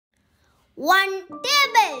1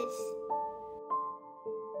 tables.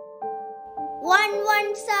 1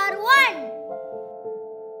 ones are 1.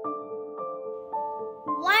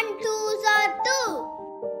 1 twos are 2.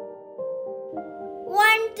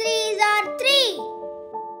 1 threes are 3.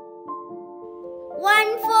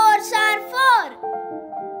 1 fours are 4.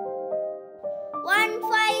 1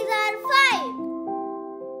 fives are 5.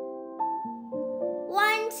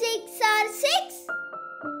 1 six are 6.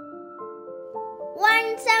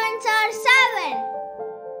 1 sevens are 7.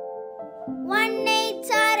 1 eights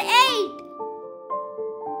are 8.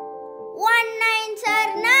 1 nines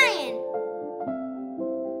are 9.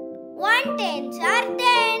 1 tens are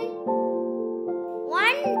 10.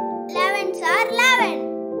 1 elevens are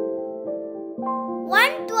 11.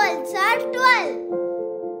 1 twelves are 12.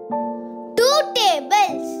 2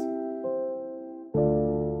 tables.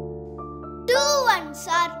 2 ones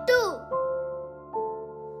are 2.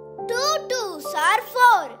 2 twos are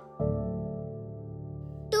 4.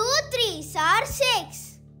 2 threes are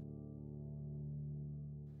 6.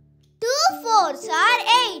 2 fours are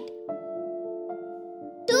 8.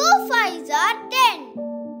 2 fives are 10.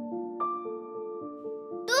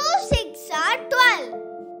 2 sixes are 12.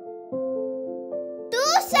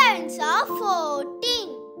 2 sevens are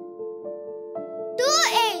 14. 2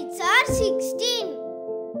 eights are 16.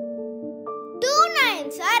 2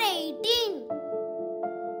 nines are 18.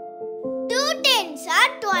 2 tens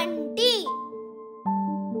are 20.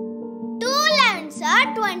 2 elevens are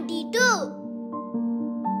 22.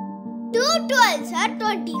 2 twelves are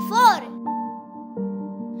 24.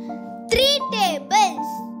 3 tables.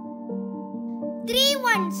 3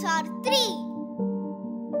 ones are 3.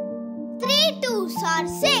 3 twos are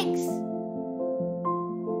 6.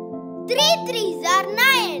 3 threes are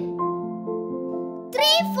 9.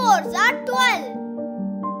 3 fours are 12.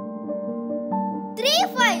 3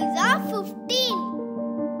 fives are 15.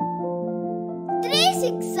 3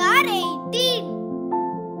 sixes are 18.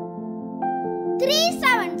 3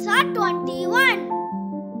 sevens are 21.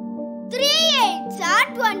 3 eights are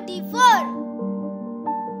 24.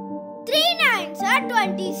 3 nines are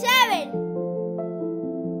 27.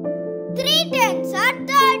 3 tens are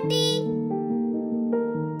 30.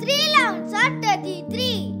 3 elevens are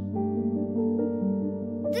 33.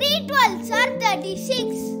 3 twelves are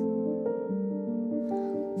 36.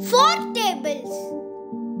 4 tables.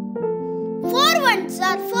 4 ones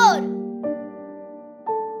are 4.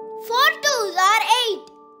 4 twos are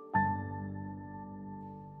 8.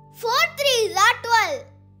 4 threes are 12.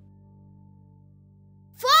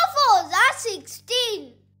 4 fours are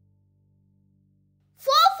 16.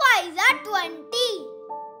 4 fives are 20.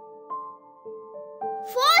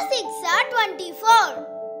 4 sixes are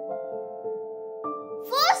 24.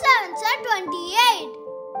 4 sevens are 28.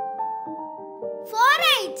 4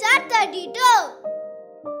 eights are 32.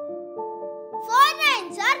 4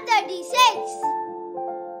 nines are 36.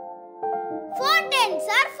 4 tens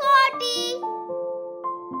are 40.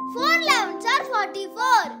 4 elevens are 44.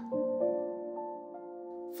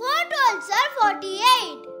 4 twelves are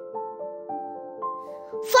 48.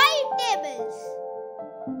 5 tables.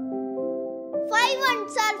 5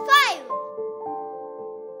 ones are 5.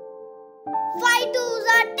 5 twos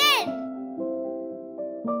are 10.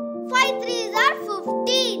 5 threes are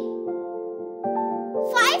 15.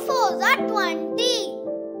 5 fours are 20.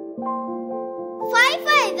 5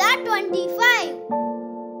 fives are 25.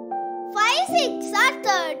 5 sixes are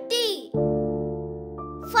 30.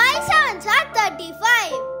 5 sevens are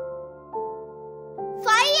 35.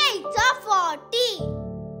 5 eights are 40.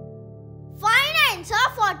 5 nines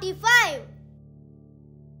are 45.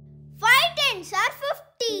 5 tens are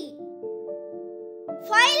 50.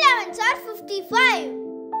 5 elevens are 55.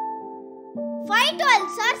 5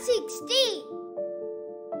 twelves are 60.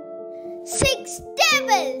 6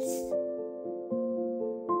 tables.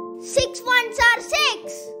 6 ones are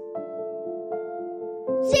 6.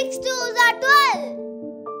 6 twos are 12.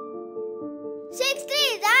 6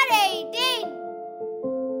 threes are 18.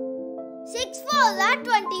 6 fours are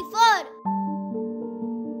 24.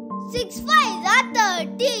 6 fives are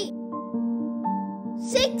 30.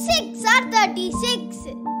 6 sixes are 36.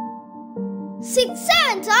 6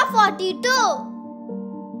 sevens are 42.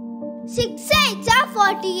 6 eights are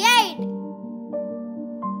 48.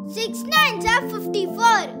 6 nines are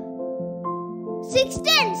 54. 6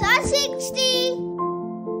 tens are 60.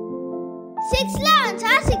 6 elevens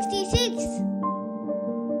are 66.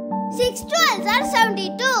 6 twelves are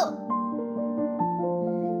 72.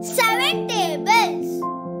 7 tables.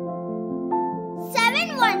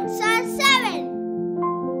 7 ones are 7.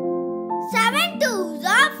 7 twos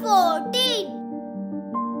are 14.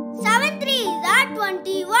 7 threes are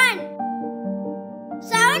 21.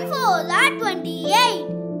 7 7 4s are 28.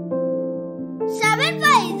 7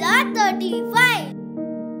 5s are 35.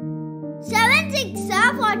 7 6s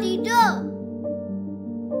are 42.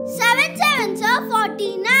 7 7s are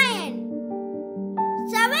 49.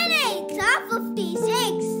 7 8s are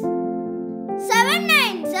 56. 7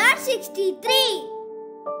 9s are 63.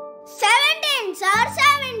 7 10s are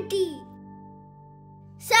 70.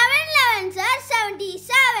 7 11s are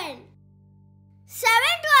 77. 7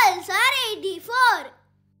 12s are 84.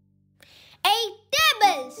 8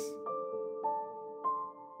 tables.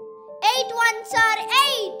 8 1s are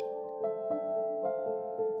 8.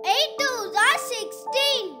 8 2s are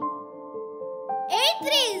 16. 8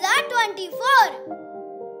 3s are 24.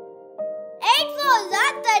 8 4s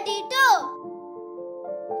are 32.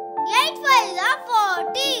 8 5s are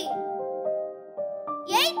 40.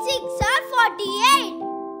 8 6s are 48.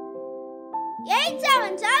 8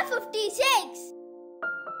 7s are 56.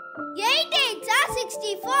 8 8s are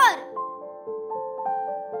 64.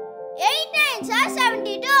 8 9s are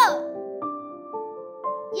 72.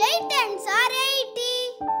 8 10s are 80.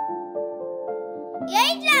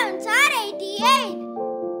 8 11s are 88.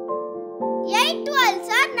 8 12s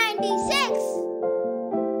are 96.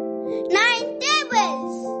 9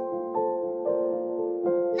 tables.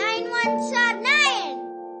 9 1s are 9.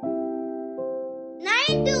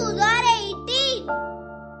 9 2s are 18.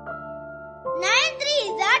 9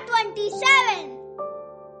 3s are 27.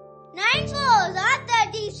 9 4s are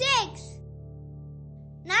 36.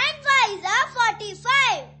 9 5s are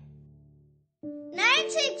 45. 9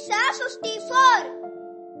 6s are 54.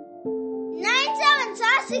 9 7s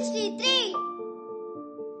are 63.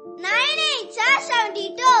 9 8s are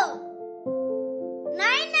 72.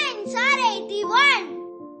 9 9s are 81.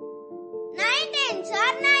 9 10s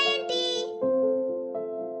are 90.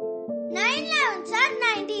 9 11s are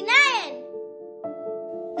 99.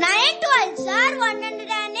 9 12s are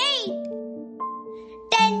 108.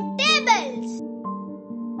 10 tables.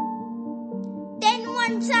 10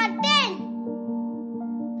 1s are 10.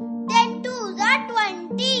 10 2s are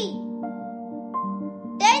 20.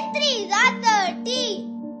 10 3s are 30.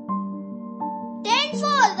 10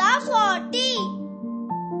 4s are 40.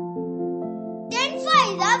 10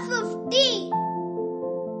 5s are 50.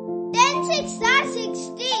 10 6s are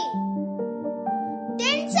 60.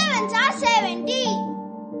 10 7s are 70.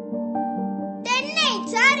 10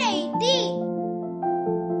 8s are 80.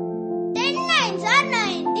 10 9s are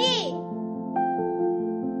 90.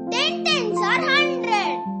 10 10s are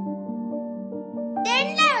 100. 10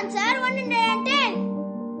 11s are 110.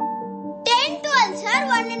 10 12s are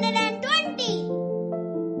 120.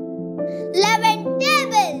 11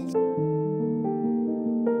 tables.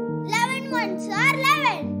 11 1s are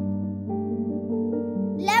 11.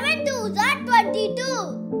 11 2s are 22.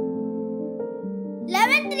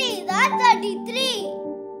 11 3s are 33.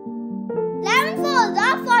 11 4s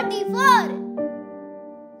are 44.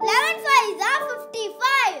 11 5s are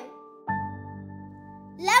 55.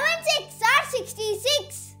 11 6s are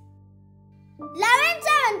 66. 11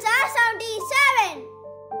 7s are 77.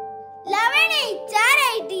 11 8s are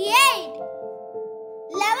 88.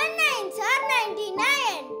 11 9s are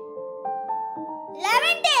 99.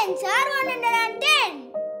 11 10s are 110.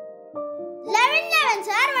 11 11s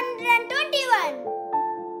are 121.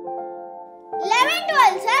 11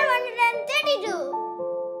 12s are 132.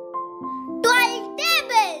 12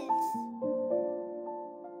 tables.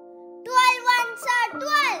 12 1s are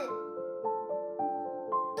 12.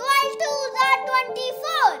 12 2s are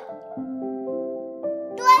 24.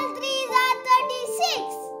 12 3s are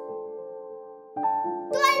 36.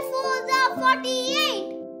 12 4s are 48.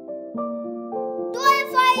 12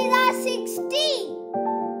 5s are 60.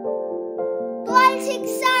 12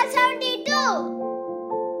 6s are 72.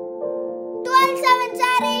 12 7s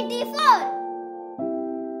are 84.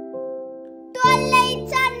 12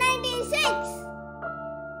 8s are 96.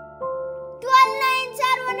 12 9s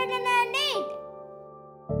are 108.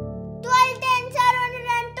 12 10s are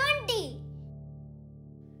 120.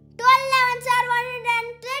 12 11s are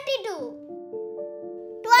 132.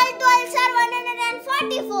 12 12s are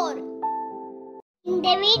 144. இந்த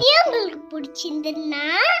video உங்களுக்கு பிடிச்சிருந்ததுன்னா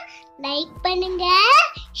like பண்ணுங்க,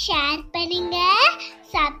 share பண்ணுங்க,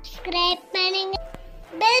 subscribe பண்ணுங்க,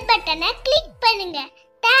 bell பட்டனை click பண்ணுங்க.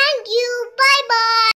 Thank you. Bye bye.